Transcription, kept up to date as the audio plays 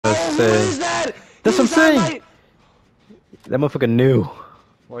say. What is that? That's what I'm saying. That motherfucker knew.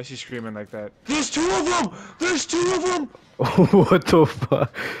 Why is he screaming like that? There's two of them! There's two of them! What the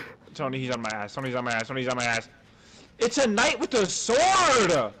fuck? Tony, he's on my ass. Tony's on my ass. Tony's on my ass. It's a knight with a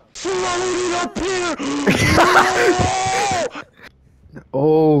sword! Floating up here!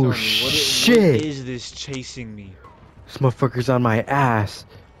 Oh Tony, shit! What is this chasing me? This motherfucker's on my ass.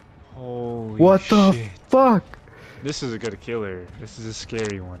 Holy What shit. the fuck? This is a good killer. This is a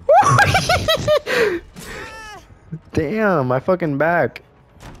scary one. Damn, my fucking back.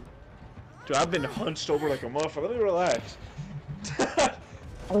 Dude, I've been hunched over like a motherfucker. Let me relax.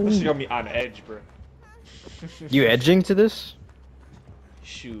 This got me on edge, bro. You edging to this?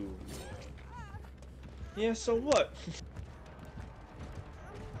 Shoot. Yeah, so what?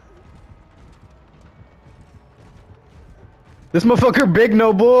 This motherfucker big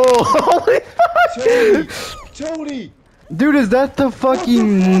no bull. Holy fuck! Tony! Tony! Dude, is that the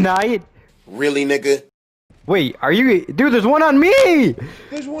fucking knight? Really, nigga? Wait, are you? Dude, there's one on me!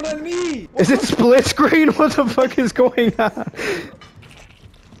 There's one on me! Is it split screen? What the fuck is going on?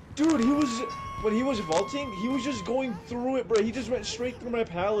 Dude, when he was vaulting, he was just going through it, bro. He just went straight through my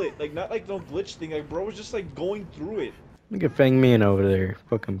pallet. Like, not like no glitch thing. Like, bro was just like going through it. Look at Feng Min over there,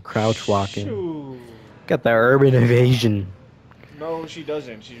 fucking crouch walking. Shoot. Got the urban evasion. No, she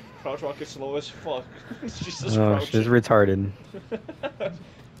doesn't. She crouch walking slow as fuck. She's just Oh, crouching. she's retarded.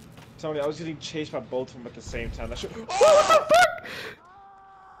 Tony, I was getting chased by both of them at the same time. That shit. Oh, what the fuck?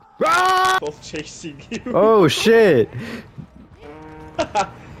 Ah! Both chasing you. Oh shit!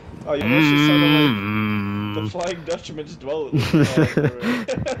 Oh, you almost sounded like the Flying Dutchman's dwelling.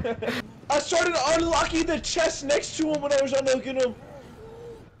 I started unlocking the chest next to him when I was unlocking him.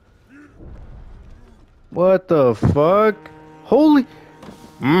 What the fuck? Holy!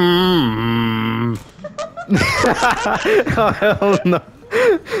 Oh, hell no!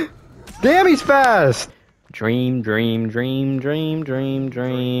 Damn, he's fast! Dream, dream, dream, dream, dream,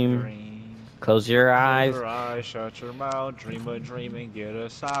 dream. Close your eyes. Close your eyes, shut your mouth, dream a dream and get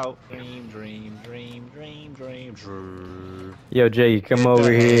us out. Dream, dream, dream, dream, dream, dream. Yo, Jay, come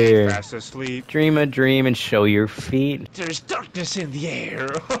over here. Fast asleep. Dream a dream and show your feet. There's darkness in the air.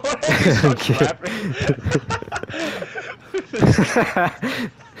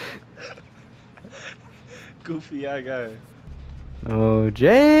 Goofy eye guy. Oh,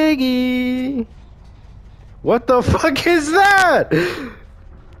 Jaggy! What the fuck is that?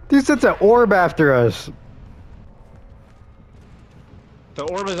 Dude, that's an orb after us. The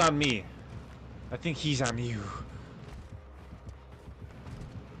orb is on me. I think he's on you.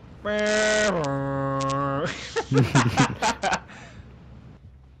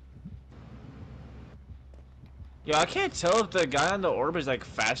 Yo, I can't tell if the guy on the orb is like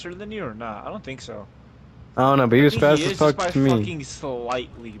faster than you or not. I don't think so. I don't know, but he was fast as fuck just to by me. fucking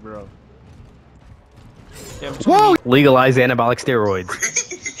slightly, bro. Yeah, Whoa! Legalize anabolic steroids.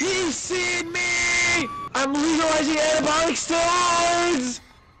 He's seen me! I'm legalizing anabolic steroids!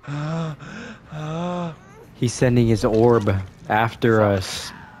 He's sending his orb after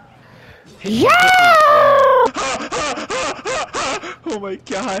us. Yeah! Oh my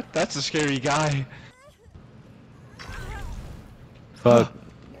god, that's a scary guy. Fuck.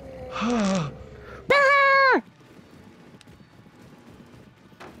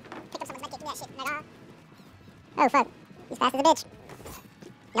 Oh fuck, he's fast as a bitch.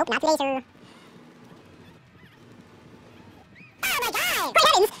 Nope, not today, sir. Oh my god! Great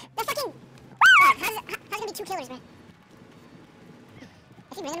heavens! The fucking... How's it gonna be two killers, man?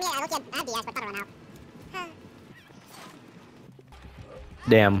 If he bringing me, I look at I'd be ass, but I don't know.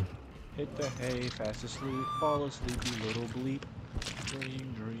 Damn. Hit the hay, fast asleep, fall asleep, you little bleep.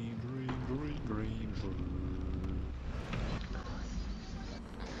 Dream, dream, dream, dream, dream, dream.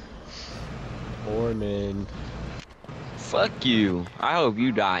 Morning. Fuck you. I hope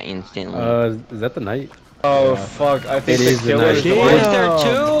you die instantly. Is that the night? Oh fuck, I think It the is the killer night. is Why is there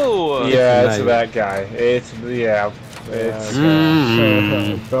two? Yeah, It's it's the that guy. It's, yeah.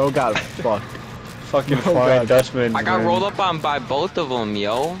 It's Bro got fucked. fucking Oh, Flying God. Dutchman. I got rolled up on by both of them,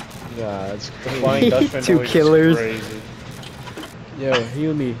 yo. Yeah, it's Flying Dutchman. Two was killers. Crazy. Yo,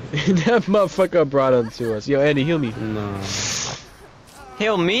 heal me. That motherfucker brought him to us. Yo, Andy, heal me. No.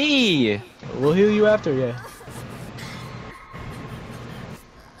 Heal me! We'll heal you after, yeah.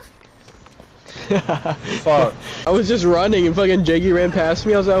 Fuck. I was just running and fucking Jaggy ran past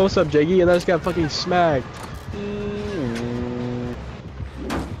me. I was like, what's up, Jaggy? And I just got fucking smacked.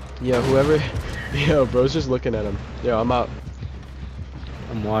 Yo, whoever... Yo, bro's just looking at him. Yo, I'm out.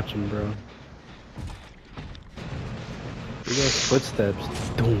 I'm watching, bro. He goes footsteps.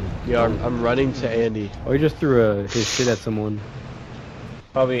 Boom. Yo, I'm running to Andy. Oh, he just threw his shit at someone.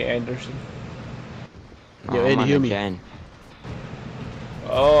 Probably Anderson. Yo, I'm Andy, on heal the me. gen.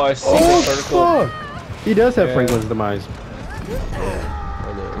 Oh, I see Oh the circle. fuck! He does have Yeah. Franklin's demise.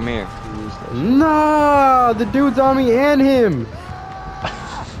 Come here. Nah, the dude's on me and him.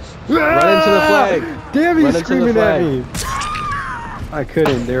 Run into the flag. Damn, he's Run into the screaming at flag. me. I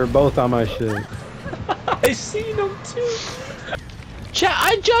couldn't. They were both on my shit. I seen him too.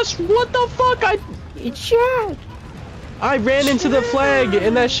 Chat, what the fuck? I ran into the flag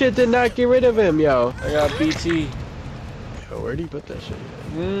and that shit did not get rid of him, yo. I got BT. Yo, where'd he put that shit?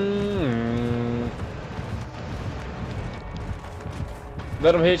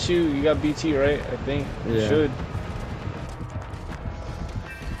 Let him hit you. You got BT, right? I think. You Yeah. should.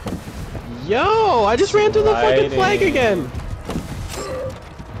 Yo, I just ran through the fucking flag Sliding. again.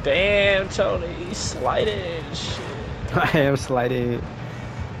 Damn, Tony. Sliding. Shit. I am sliding.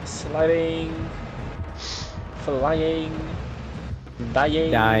 Sliding. Flying.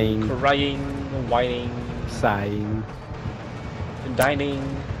 Dying. Crying. Whining. Sighing. Dining.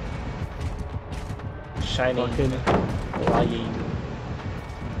 Shining. Fucking Lying.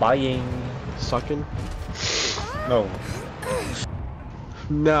 Buying. sucking. No.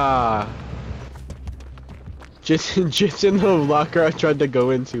 Nah. Just in the locker I tried to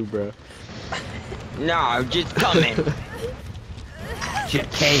go into, bro. No, just coming.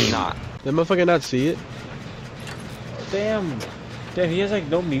 Just came. Nah. That motherfucker not see it? Damn. Damn, he has like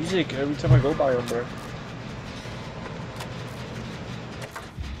no music every time I go by him, bro.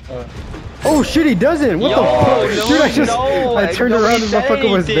 Oh shit, he doesn't! What the Yo, fuck? no, Dude, no, I turned nobody around and the said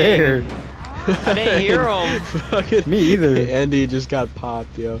motherfucker was anything. there. I didn't hear him. Fucking Me either. Andy just got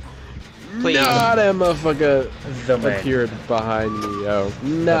popped, yo. Please. Nah, that motherfucker The man. appeared behind me, yo.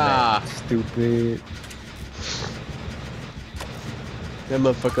 Nah. Stupid. That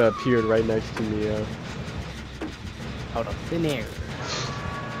motherfucker appeared right next to me, yo. Out of thin air.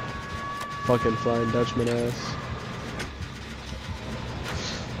 Fucking Flying Dutchman ass.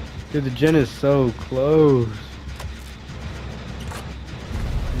 Dude, the gen is so close.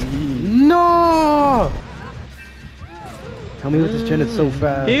 No! Tell me what this gen is so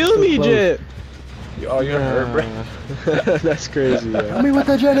fast. Heal so me, close. Jet! Oh, you're hurt, bro. That's crazy, Tell yo. me what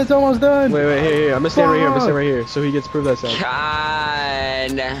that gen is almost done. Wait, here, I'm gonna stand right here, Fuck. so he gets proof that's out.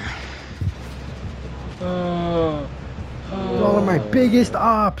 God. All of my biggest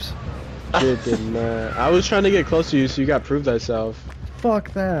ops. Shit did not. I was trying to get close to you, so you got proof thyself.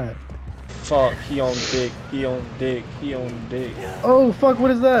 Fuck that. Fuck, he on dick, he on dick, he on dick. Oh fuck,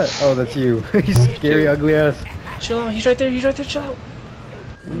 what is that? Oh, that's you. He's scary, ugly ass. Chill out, he's right there, chill out.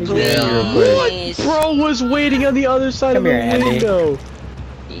 Let me get in real quick. Please. Bro was waiting on the other side Come of here, the Andy. window.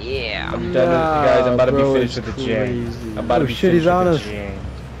 Yeah. I'm done with guys, I'm about to bro, be finished it's with the gen. crazy. I'm about to Oh, be shit, finished he's on with us. the gen.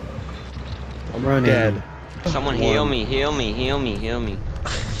 I'm running. Dead. Someone heal me, heal me, heal me, heal me.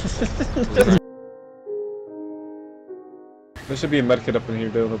 There should be a medkit up in here,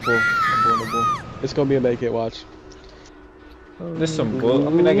 dude, in the pool. In the pool. It's gonna be a make it watch. There's some bull.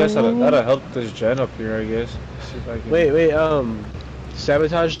 I mean, I guess that'll help this gen up here, I guess. See if I can... Wait,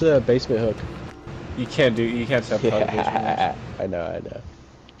 sabotage the basement hook. You can't sabotage Yeah, I know.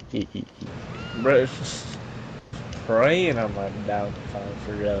 this. Bro, praying on my downfall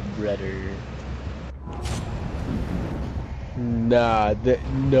for a brother. Nah,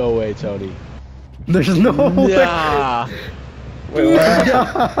 no way, Tony. There's no way. Nah, Wait, what?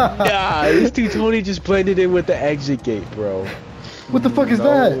 nah, this dude Tony just blended in with the exit gate, bro. What the fuck is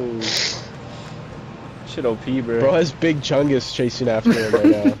that? Shit OP, bro. Bro has Big Chungus chasing after him right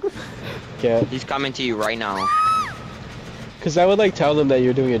now. Can't. He's coming to you right now. Cause I would like tell them that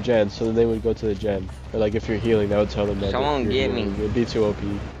you're doing a gen, so then they would go to the gen. Or like if you're healing, that would tell them that. Someone you're get me. healing. It'd be too OP.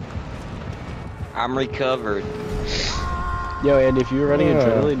 I'm recovered. Yo, and if you were running Yeah.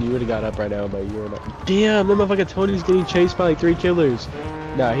 adrenaline, you would have got up right now, but you were not. Damn, that motherfucking Tony's getting chased by like 3 killers.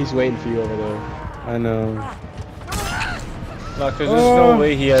 Nah, he's waiting for you over there. I know. No, cause there's no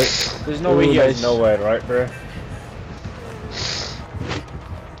way he has. There's no way he has nice. no way, right, bro?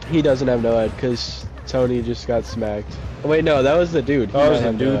 He doesn't have no head, cause Tony just got smacked. Oh, wait, no, that was the dude. He That was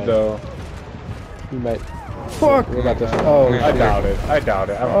might the have no dude, head. though. He might. Fuck. We're about to. Oh, I shit. doubt it. I doubt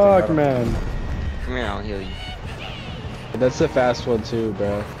it. I don't Fuck, think man. Come here, I'll heal you. That's the fast one too,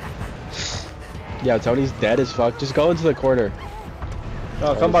 bro. Yeah, Tony's dead as fuck. Just go into the corner.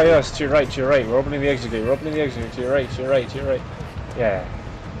 No, come by us. To your right. To your right. We're opening the exit gate. We're opening the exit gate. To your right. To your right. To your right. Yeah.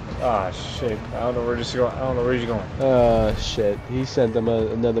 Ah, shit. I don't know where this is going. I don't know where he's going. Shit. He sent them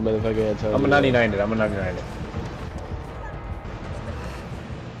another motherfucker Antonio. I'm a 99 it. I'm a 99 it.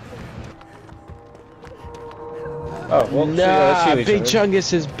 Oh, well, shit, yeah, let's Nah, heal each Big other.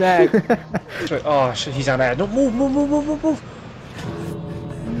 Chungus is back. Oh, shit, he's on that. No, move.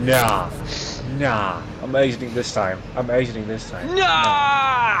 Nah. Nah. I'm exiting this time. I'm exiting this time.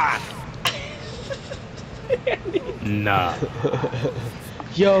 Nah! Nah.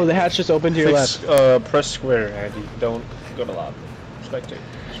 Yo, the hatch just opened to your left. Press square, Andy. Don't go to lobby. Spectate.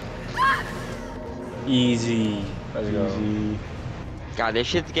 Easy. Let's go. Easy. God, this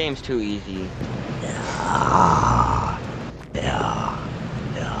shit's game's too easy.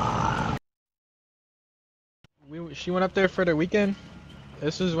 She went up there for the weekend.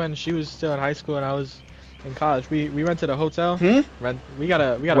 This was when she was still in high school and I was in college. We rented a hotel. We got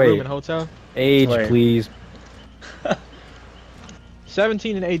a Wait. room in a hotel. Age, Wait. please.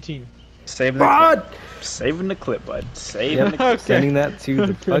 17 and 18. Saving the Rod! clip. Saving the clip, bud. Saving the clip. Okay. Sending that to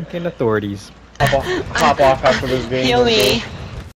the fucking authorities. Hop off after this game. Heal me.